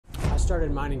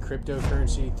started mining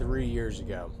cryptocurrency 3 years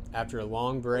ago. After a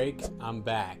long break, I'm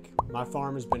back. My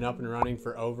farm has been up and running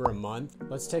for over a month.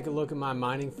 Let's take a look at my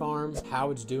mining farm,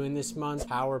 how it's doing this month,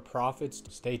 how are profits.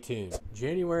 Stay tuned.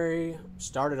 January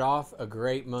started off a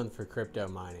great month for crypto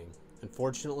mining.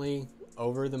 Unfortunately,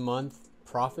 over the month,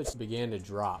 profits began to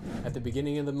drop. At the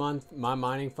beginning of the month, my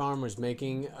mining farm was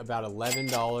making about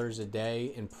 $11 a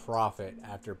day in profit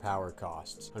after power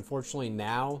costs. Unfortunately,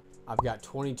 now I've got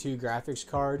 22 graphics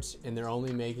cards and they're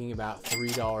only making about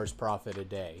 $3 profit a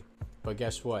day. But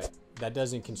guess what? That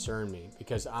doesn't concern me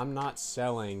because I'm not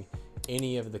selling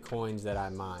any of the coins that I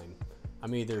mine.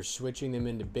 I'm either switching them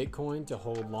into Bitcoin to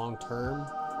hold long term,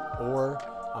 or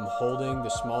I'm holding the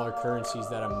smaller currencies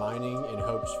that I'm mining in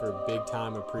hopes for big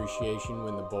time appreciation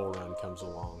when the bull run comes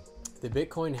along. The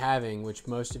Bitcoin halving, which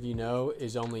most of you know,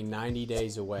 is only 90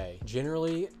 days away.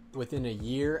 Generally, within a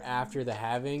year after the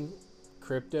halving,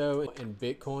 crypto and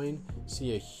Bitcoin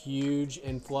see a huge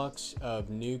influx of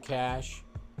new cash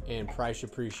and price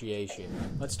appreciation.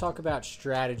 Let's talk about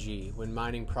strategy when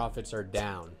mining profits are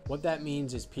down. What that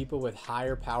means is people with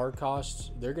higher power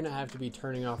costs, they're gonna have to be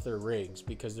turning off their rigs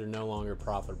because they're no longer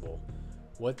profitable.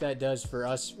 What that does for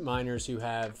us miners who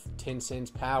have 10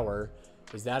 cents power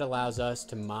is that allows us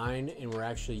to mine and we're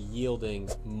actually yielding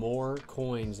more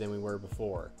coins than we were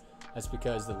before. That's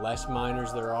because the less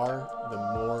miners there are, the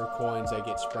more coins that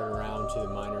get spread around to the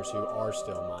miners who are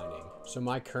still mining. So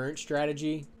my current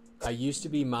strategy, I used to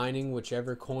be mining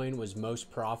whichever coin was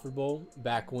most profitable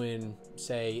back when,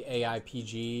 say,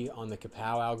 AIPG on the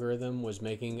Kawpow algorithm was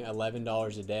making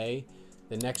 $11 a day.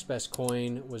 The next best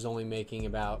coin was only making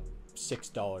about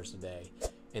 $6 a day.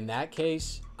 In that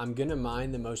case, I'm gonna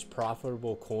mine the most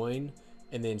profitable coin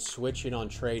and then switch it on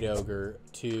Trade Ogre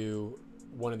to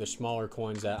one of the smaller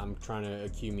coins that I'm trying to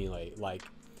accumulate, like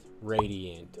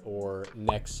Radiant or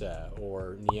Nexa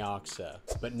or Neoxa.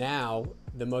 But now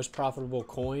the most profitable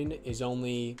coin is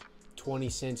only 20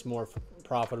 cents more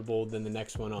profitable than the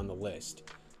next one on the list.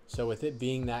 So with it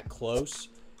being that close,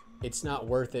 it's not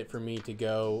worth it for me to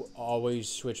go always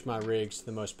switch my rigs to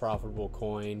the most profitable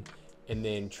coin and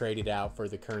then trade it out for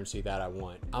the currency that I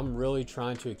want. I'm really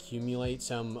trying to accumulate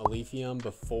some Alephium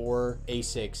before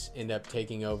ASICs end up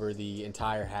taking over the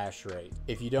entire hash rate.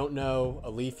 If you don't know,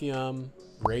 Alephium,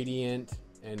 Radiant,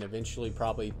 and eventually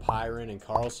probably Pyron and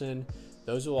Carlson,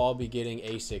 those will all be getting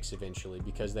ASICs eventually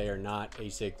because they are not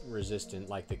ASIC resistant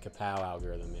like the Kawpow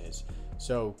algorithm is.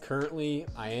 So currently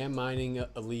I am mining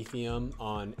Alephium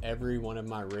on every one of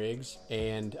my rigs,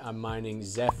 and I'm mining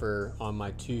Zephyr on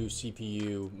my 2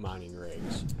 CPU mining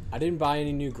rigs. I didn't buy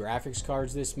any new graphics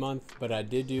cards this month, but I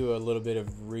did do a little bit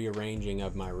of rearranging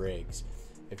of my rigs.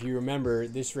 If you remember,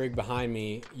 this rig behind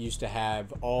me used to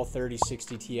have all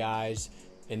 3060 Ti's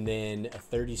and then a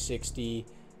 3060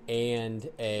 and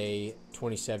a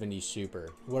 2070 Super.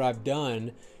 What I've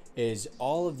done is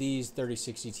all of these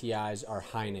 3060 Ti's are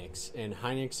Hynix, and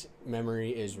Hynix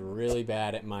memory is really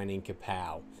bad at mining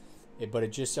Kawpow. But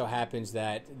it just so happens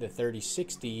that the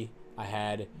 3060 I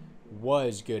had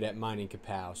was good at mining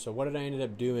Kawpow. So what I ended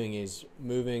up doing is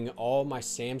moving all my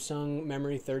Samsung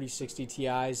memory 3060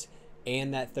 Ti's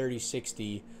and that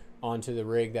 3060 onto the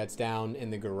rig that's down in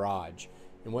the garage.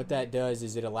 And what that does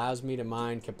is it allows me to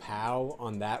mine Kawpow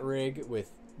on that rig with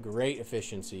great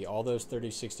efficiency. All those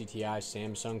 3060 Ti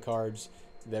Samsung cards,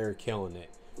 they're killing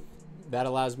it. That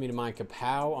allows me to mine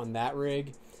Kawpow on that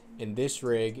rig. And this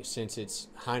rig, since it's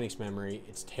Hynix memory,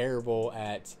 it's terrible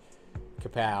at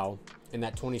Kawpow. And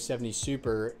that 2070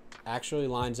 Super actually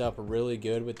lines up really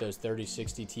good with those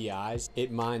 3060 Ti's.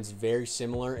 It mines very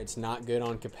similar. It's not good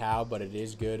on Kawpow, but it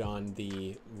is good on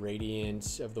the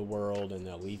Radiants of the world and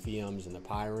the Alephiums and the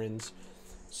Pyrons.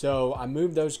 So I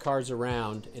moved those cards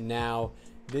around, and now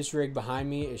this rig behind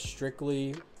me is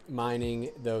strictly mining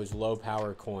those low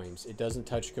power coins. It doesn't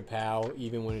touch Kawpow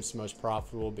even when it's most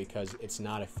profitable because it's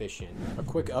not efficient. A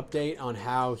quick update on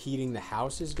how heating the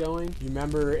house is going. You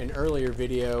remember an earlier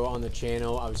video on the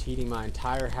channel, I was heating my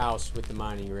entire house with the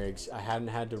mining rigs. I hadn't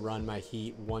had to run my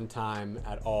heat one time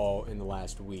at all in the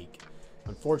last week.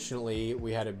 Unfortunately,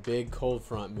 we had a big cold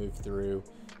front move through.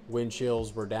 Wind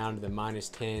chills were down to the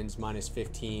 -10s,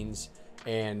 -15s.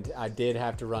 And I did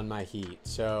have to run my heat.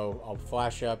 So I'll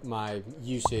flash up my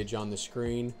usage on the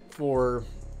screen. For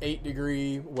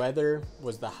 8-degree weather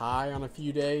was the high on a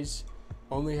few days.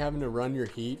 Only having to run your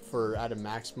heat for at a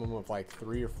maximum of like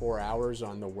 3 or 4 hours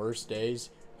on the worst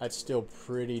days, that's still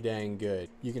pretty dang good.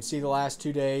 You can see the last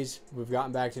 2 days we've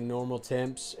gotten back to normal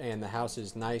temps and the house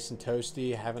is nice and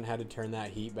toasty. I haven't had to turn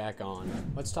that heat back on.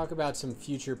 Let's talk about some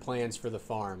future plans for the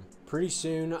farm. Pretty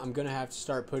soon I'm gonna have to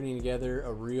start putting together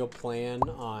a real plan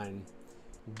on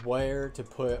where to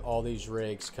put all these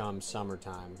rigs come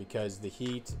summertime, because the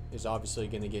heat is obviously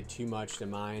going to get too much to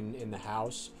mine in the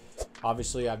house.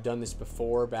 Obviously, I've done this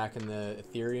before back in the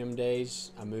Ethereum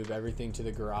days. I move everything to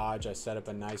the garage. I set up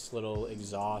a nice little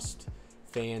exhaust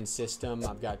fan system.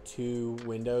 I've got 2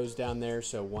 windows down there,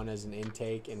 so one as an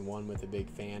intake and one with a big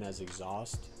fan as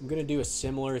exhaust. I'm going to do a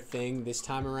similar thing this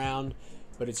time around,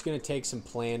 but it's going to take some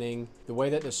planning. The way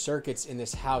that the circuits in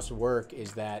this house work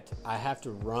is that I have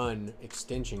to run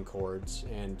extension cords,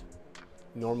 and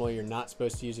normally you're not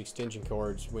supposed to use extension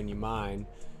cords when you mine.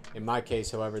 In my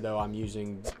case, however, though, I'm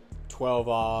using 12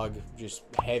 AUG, just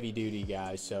heavy duty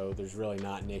guys, so there's really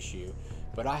not an issue.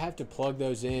 But I have to plug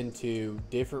those into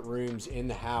different rooms in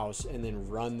the house and then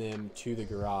run them to the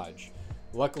garage.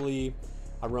 Luckily,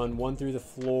 I run one through the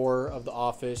floor of the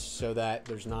office so that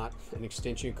there's not an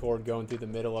extension cord going through the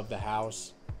middle of the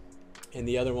house. And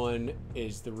the other one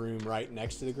is the room right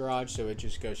next to the garage, so it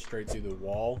just goes straight through the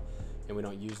wall, and we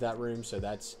don't use that room, so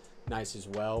that's nice as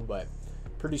well. But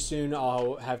pretty soon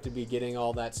I'll have to be getting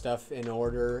all that stuff in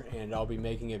order, and I'll be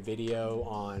making a video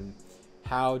on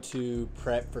how to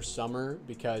prep for summer,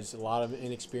 because a lot of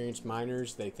inexperienced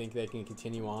miners, they think they can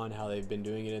continue on how they've been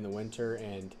doing it in the winter,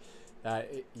 and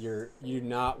you do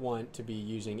not want to be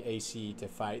using AC to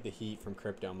fight the heat from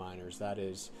crypto miners. That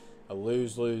is a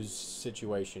lose-lose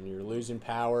situation. You're losing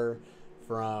power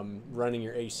from running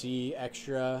your AC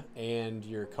extra, and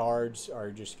your cards are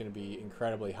just going to be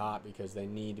incredibly hot because they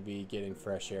need to be getting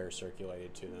fresh air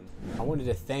circulated to them. I wanted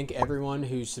to thank everyone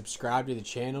who subscribed to the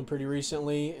channel pretty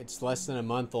recently. It's less than a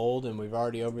month old, and we've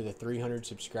already over the 300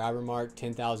 subscriber mark,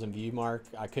 10,000 view mark.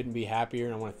 I couldn't be happier,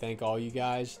 and I want to thank all you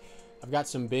guys. I've got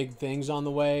some big things on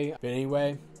the way. But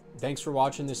anyway, thanks for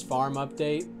watching this farm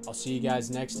update. I'll see you guys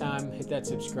next time. Hit that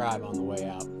subscribe on the way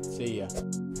out. See ya.